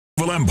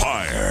Evil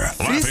Empire,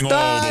 laughing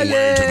all the Freestyle.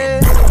 way to the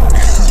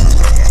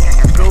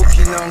Pro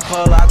que não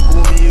cola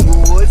comigo,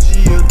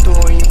 hoje eu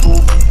tô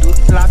envolvido.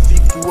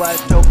 Tráfico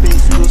até o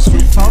pescoço,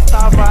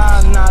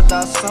 faltava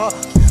nada, só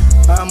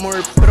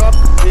amor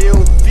próprio.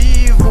 Eu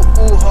vivo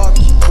o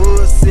rock,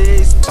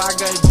 vocês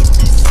pagam de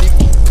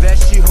psico.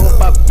 Veste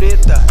roupa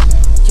preta,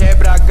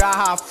 quebra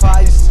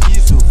garrafa,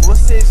 esquizo.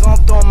 Vocês vão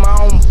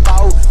tomar um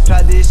pau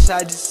pra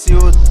deixar de ser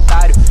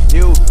otário.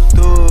 Eu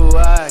tô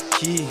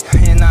aqui,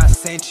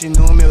 renascente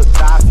no meu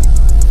tráfico.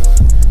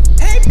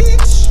 Hey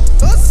bitch,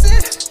 você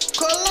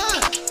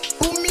colar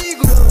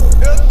comigo?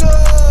 Eu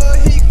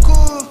tô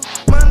rico,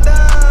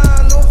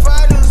 mandando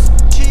vários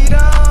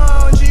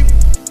tirão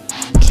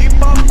de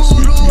pó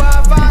puro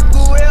a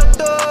vácuo. Eu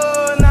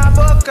tô na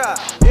boca.